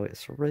because, well,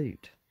 it's a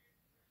root.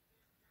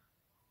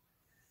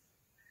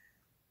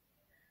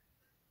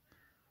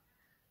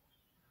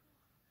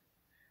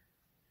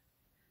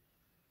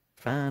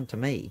 Fine to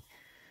me.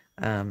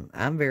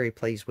 I'm very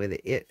pleased with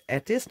it.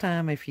 At this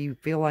time, if you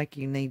feel like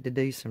you need to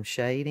do some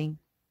shading,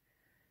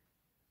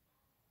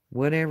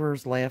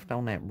 whatever's left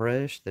on that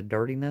brush, the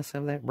dirtiness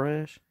of that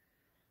brush,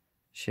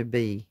 should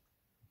be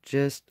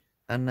just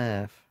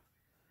enough.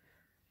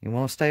 You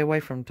want to stay away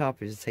from the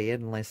top of his head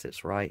unless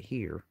it's right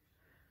here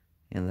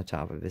in the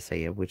top of his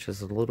head, which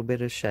is a little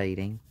bit of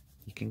shading.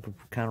 You can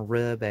kind of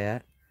rub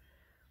at.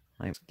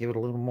 Like, give it a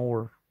little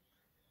more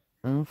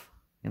oomph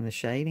in the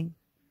shading.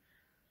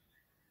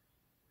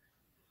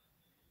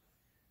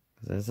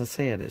 As I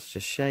said, it's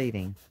just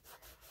shading.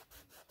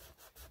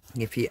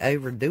 If you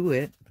overdo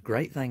it, the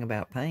great thing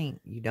about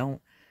paint, you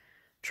don't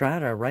try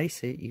to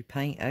erase it, you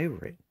paint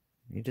over it.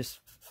 You just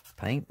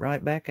paint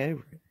right back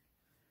over it.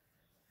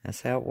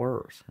 That's how it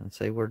works. And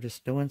see, we're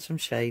just doing some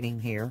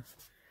shading here.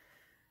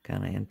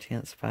 Kind of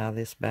intensify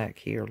this back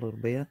here a little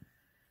bit.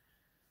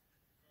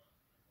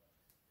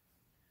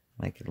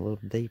 Make it a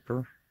little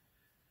deeper.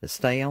 But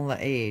stay on the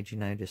edge, you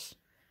know, just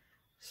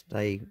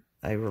stay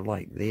over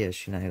like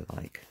this, you know,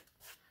 like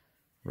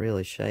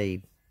really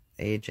shade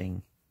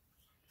edging.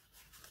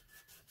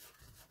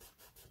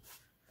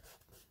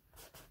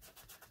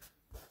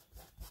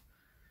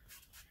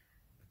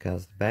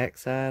 Because the back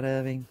side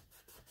of him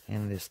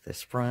and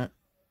this front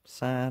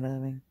side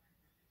of him,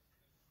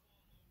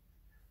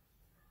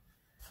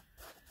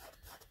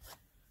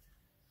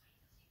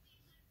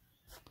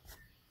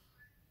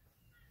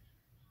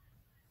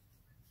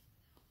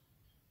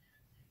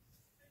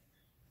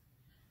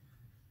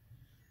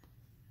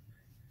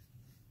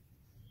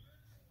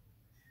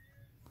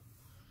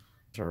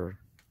 are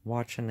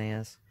watching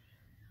this,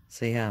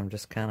 see how I'm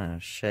just kind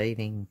of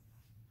shading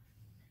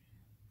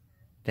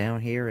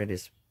down here at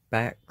his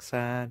back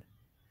side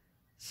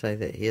so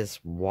that his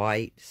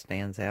white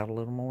stands out a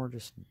little more,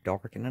 just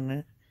darkening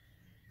it.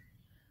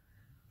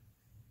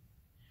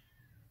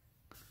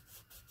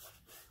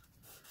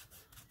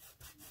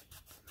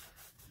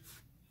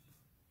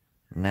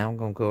 Now I'm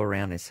going to go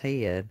around his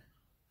head.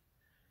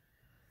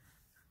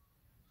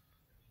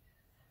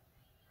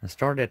 I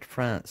start at the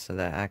front so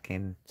that I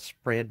can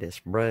spread this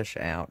brush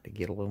out to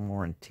get a little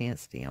more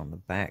intensity on the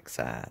back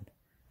side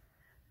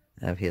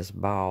of his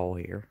ball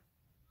here.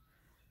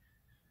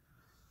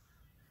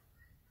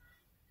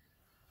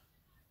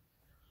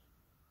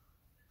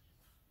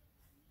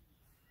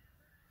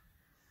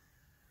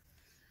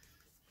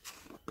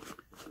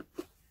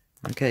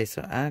 Okay,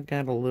 so I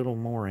got a little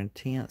more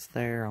intense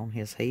there on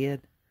his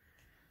head.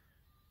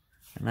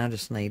 And I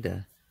just need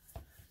to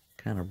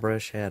kind of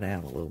brush that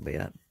out a little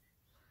bit.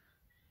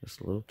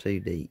 Just a little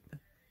too deep.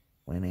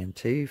 Went in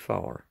too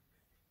far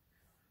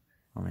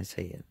on his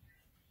head.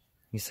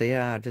 You see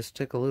how I just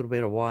took a little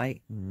bit of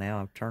white and now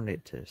I've turned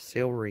it to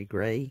silvery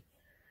gray.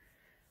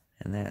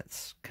 And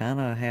that's kind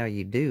of how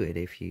you do it.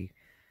 If you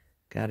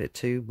got it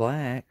too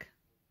black,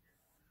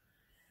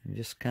 you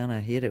just kind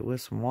of hit it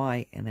with some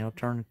white and it'll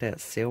turn it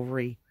that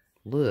silvery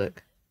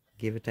look.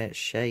 Give it that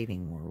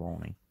shading we're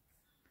wanting.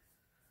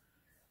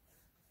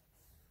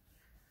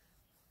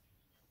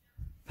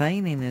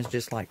 Painting is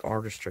just like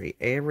artistry.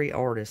 Every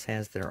artist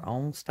has their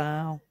own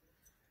style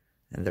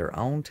and their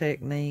own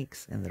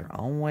techniques and their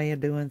own way of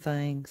doing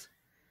things.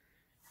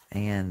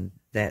 And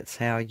that's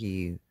how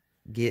you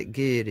get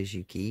good, as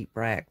you keep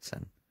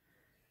practicing.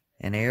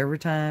 And every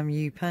time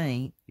you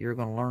paint, you're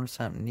going to learn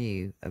something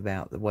new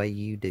about the way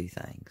you do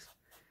things.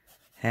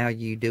 How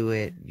you do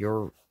it,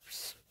 your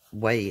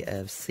way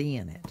of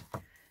seeing it.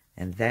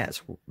 And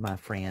that's, my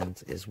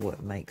friends, is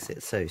what makes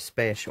it so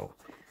special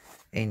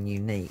and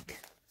unique.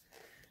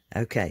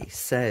 Okay,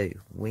 so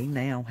we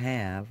now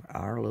have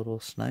our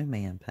little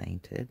snowman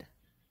painted.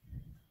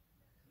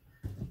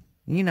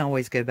 You can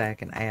always go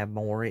back and add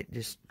more.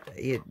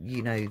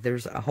 You know,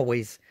 there's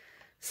always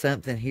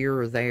something here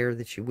or there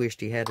that you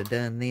wished you had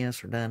done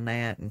this or done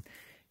that,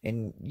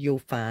 and you'll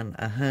find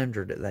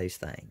 100 of those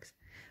things.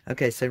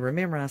 Okay, so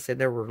remember I said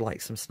there were like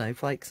some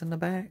snowflakes in the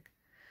back?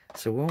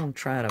 So we're going to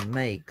try to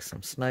make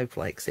some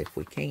snowflakes if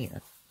we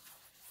can.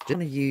 Just going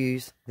to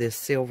use this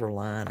silver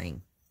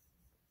lining.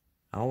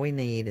 All we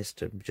need is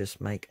to just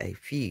make a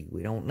few.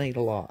 We don't need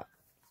a lot.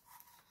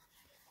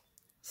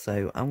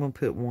 So I'm going to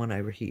put one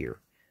over here.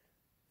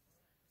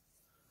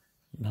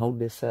 And hold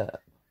this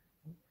up.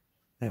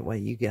 That way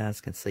you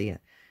guys can see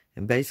it.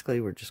 And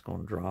basically we're just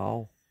going to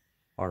draw,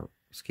 or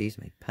excuse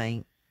me,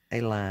 paint a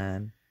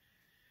line.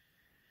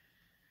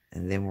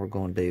 And then we're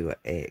going to do an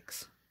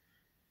X.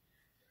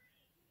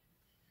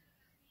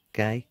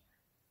 Okay?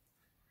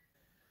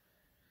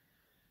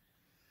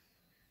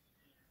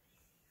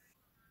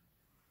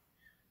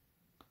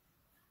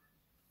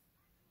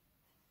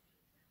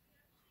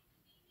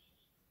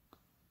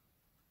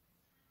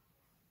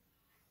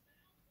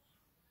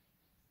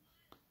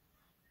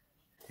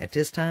 At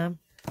this time,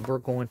 we're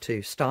going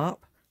to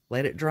stop,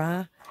 let it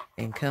dry,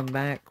 and come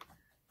back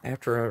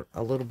after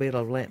a little bit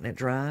of letting it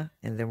dry,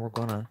 and then we're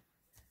going to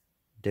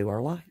do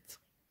our lights.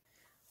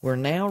 We're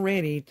now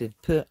ready to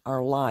put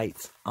our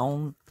lights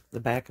on the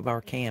back of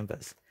our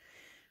canvas.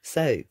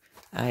 So,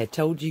 I had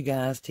told you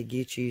guys to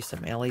get you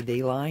some LED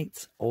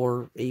lights,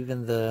 or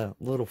even the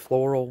little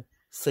floral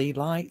seed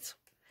lights.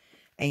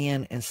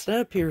 And instead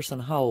of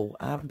piercing a hole,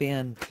 I've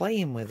been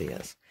playing with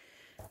this.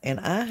 And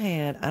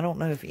I don't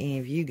know if any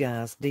of you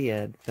guys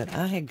did, but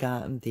I had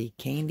gotten the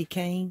candy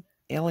cane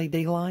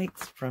LED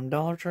lights from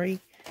Dollar Tree.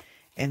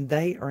 And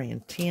they are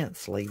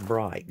intensely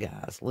bright,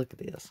 guys. Look at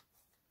this.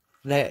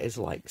 That is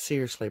like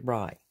seriously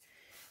bright.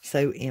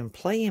 So in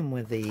playing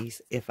with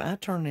these, if I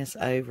turn this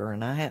over,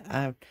 and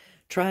I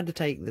tried to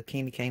take the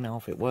candy cane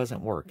off, it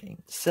wasn't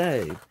working.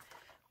 So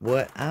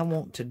what I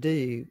want to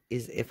do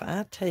is, if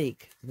I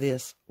take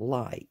this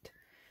light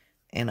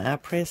and I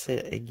press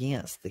it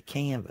against the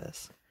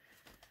canvas,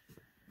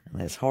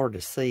 and it's hard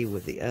to see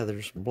with the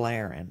others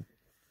blaring,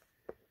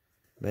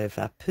 but if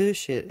I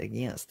push it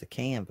against the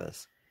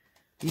canvas,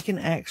 you can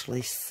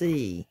actually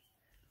see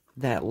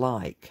that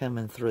light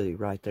coming through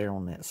right there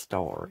on that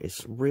star.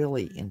 It's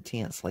really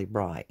intensely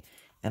bright.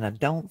 And I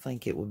don't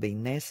think it would be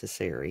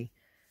necessary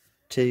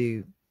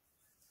to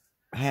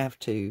have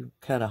to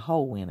cut a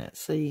hole in it.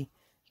 See,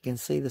 you can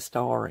see the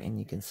star, and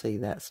you can see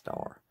that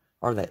star,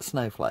 or that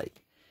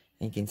snowflake.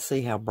 And you can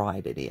see how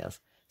bright it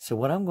is. So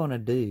what I'm going to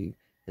do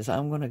is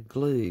I'm going to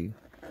glue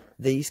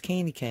these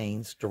candy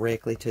canes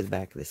directly to the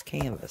back of this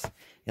canvas.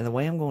 And the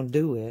way I'm going to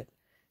do it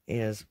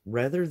is,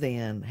 rather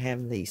than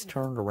having these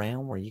turned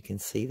around where you can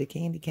see the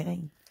candy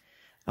cane,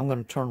 I'm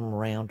going to turn them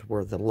around to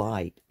where the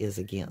light is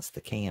against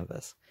the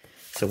canvas.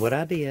 So what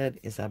I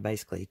did is I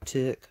basically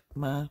took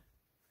my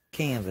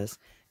canvas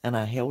and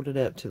I held it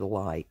up to the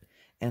light,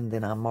 and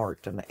then I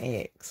marked an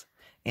X.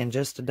 And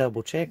just to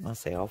double check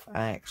myself,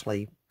 I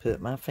actually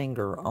put my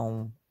finger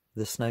on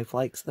the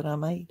snowflakes that I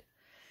made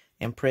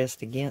and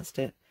pressed against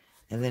it,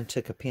 and then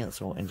took a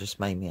pencil and just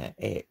made me an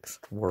X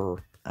where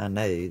I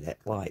know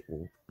that light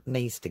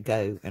needs to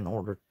go in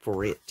order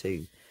for it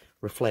to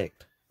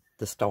reflect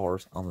the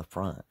stars on the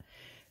front.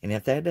 And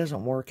if that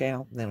doesn't work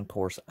out, then of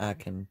course I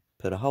can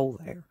put a hole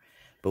there.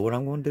 But what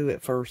I'm going to do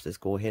at first is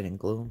go ahead and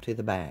glue them to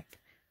the back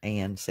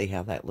and see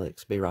how that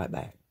looks. Be right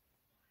back.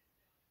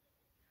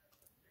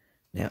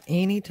 Now,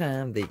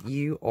 anytime that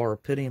you are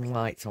putting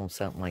lights on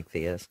something like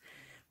this,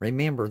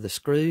 remember the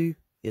screw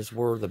is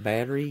where the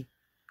battery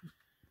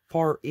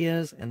part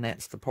is, and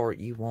that's the part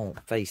you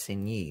want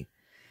facing you.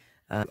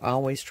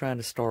 Always try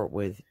to start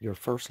with your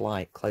first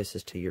light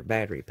closest to your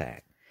battery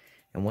pack.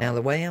 And now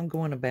the way I'm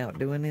going about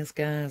doing this,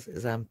 guys,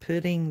 is I'm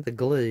putting the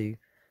glue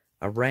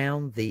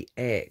around the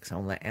X,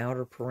 on the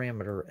outer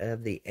perimeter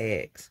of the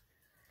X,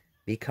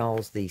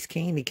 because these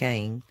candy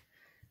cane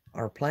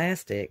are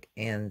plastic,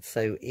 and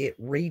so it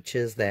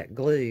reaches that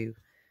glue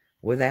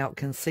without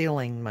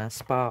concealing my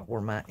spot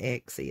where my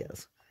X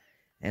is.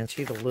 And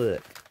you to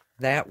look,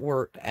 that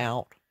worked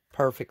out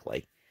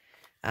perfectly.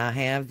 I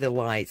have the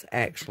lights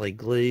actually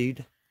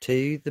glued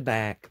to the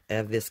back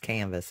of this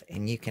canvas,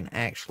 and you can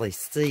actually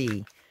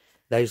see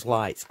those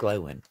lights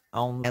glowing.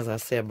 As I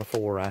said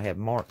before, I have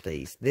marked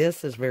these.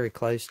 This is very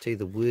close to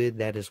the wood.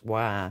 That is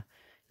why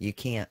you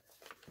can't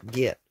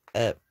get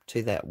up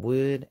to that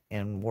wood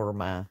and where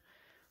my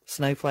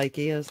snowflake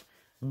is.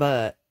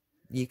 But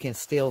you can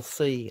still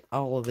see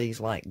all of these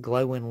like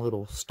glowing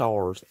little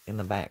stars in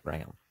the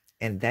background.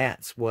 And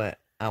that's what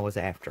I was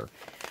after.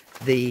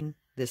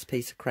 This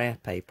piece of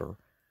craft paper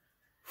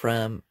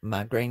from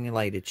my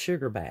granulated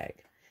sugar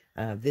bag.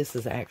 This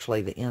is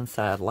actually the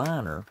inside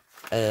liner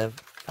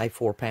of a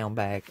 4-pound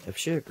bag of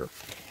sugar.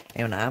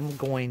 And I'm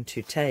going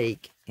to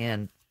take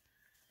and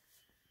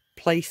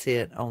place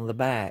it on the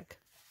back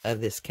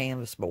of this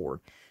canvas board.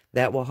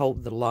 That will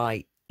hold the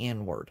light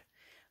inward,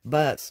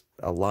 but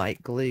a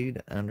light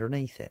glued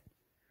underneath it.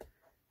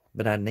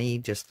 But I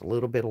need just a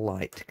little bit of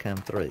light to come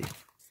through.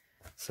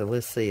 So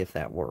let's see if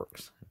that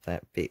works, if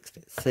that fixed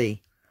it.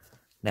 See,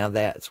 now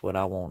that's what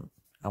I want.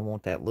 I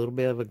want that little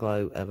bit of a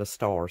glow of a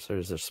star. So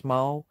there's a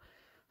small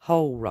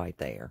hole right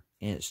there,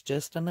 and it's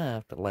just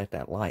enough to let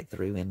that light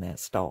through in that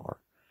star.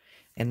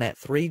 And that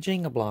 3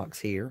 Jenga blocks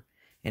here,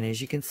 and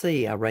as you can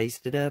see, I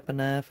raised it up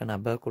enough and I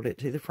buckled it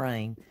to the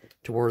frame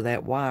to where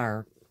that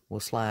wire will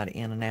slide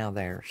in and out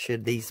there.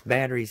 Should these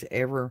lights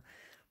ever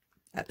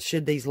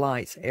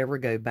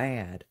go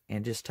bad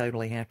and just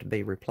totally have to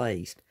be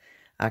replaced,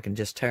 I can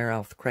just tear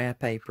off the craft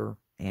paper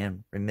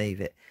and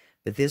remove it.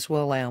 But this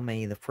will allow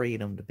me the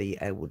freedom to be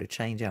able to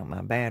change out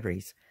my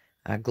batteries.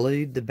 I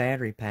glued the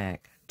battery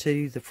pack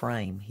to the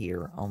frame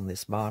here on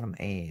this bottom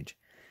edge.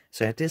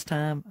 So at this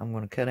time, I'm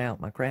going to cut out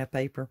my craft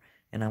paper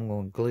and I'm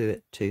going to glue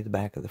it to the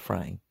back of the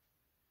frame.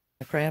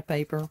 The craft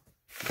paper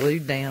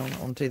glued down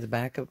onto the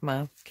back of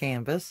my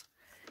canvas,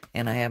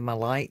 and I have my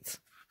lights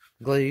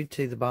glued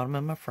to the bottom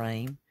of my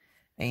frame,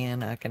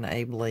 and I can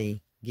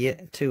ably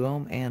get to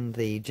them, and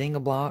the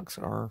Jenga blocks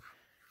are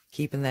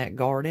keeping that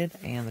guarded,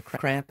 and the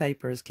craft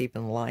paper is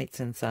keeping the lights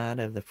inside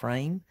of the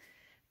frame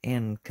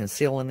and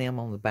concealing them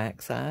on the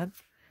back side.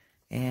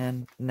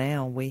 And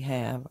now we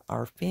have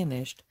our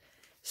finished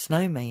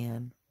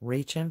snowman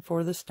reaching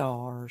for the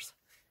stars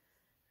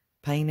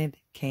painted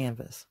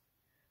canvas,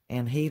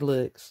 and he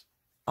looks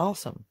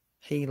awesome.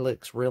 He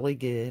looks really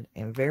good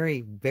and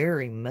very,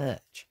 very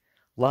much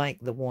like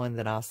the one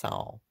that I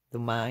saw,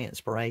 my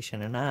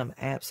inspiration, and I'm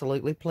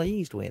absolutely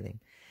pleased with him.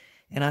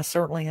 And I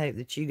certainly hope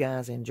that you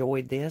guys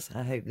enjoyed this.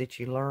 I hope that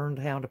you learned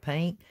how to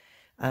paint.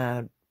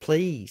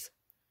 Please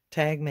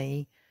tag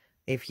me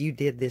if you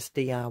did this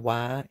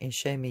DIY and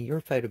show me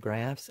your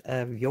photographs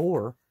of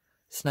your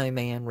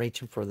snowman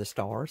reaching for the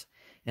stars.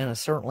 And I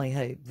certainly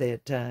hope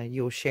that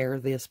you'll share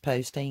this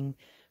posting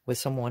with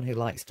someone who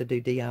likes to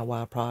do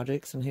DIY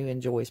projects and who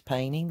enjoys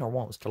painting or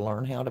wants to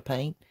learn how to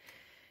paint.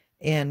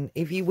 And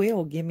if you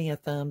will, give me a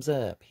thumbs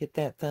up. Hit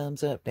that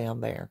thumbs up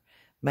down there.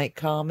 Make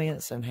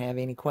comments and have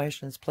any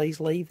questions, please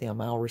leave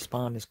them. I'll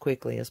respond as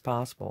quickly as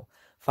possible.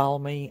 Follow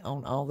me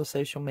on all the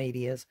social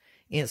medias,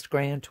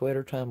 Instagram,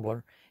 Twitter,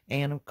 Tumblr,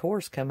 and of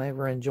course come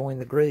over and join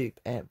the group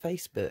at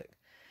Facebook.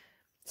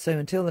 So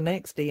until the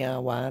next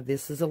DIY,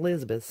 this is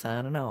Elizabeth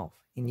signing off.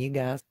 And you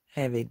guys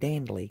have a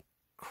dandly,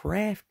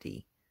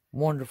 crafty,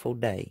 wonderful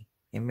day,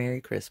 and Merry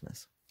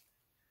Christmas.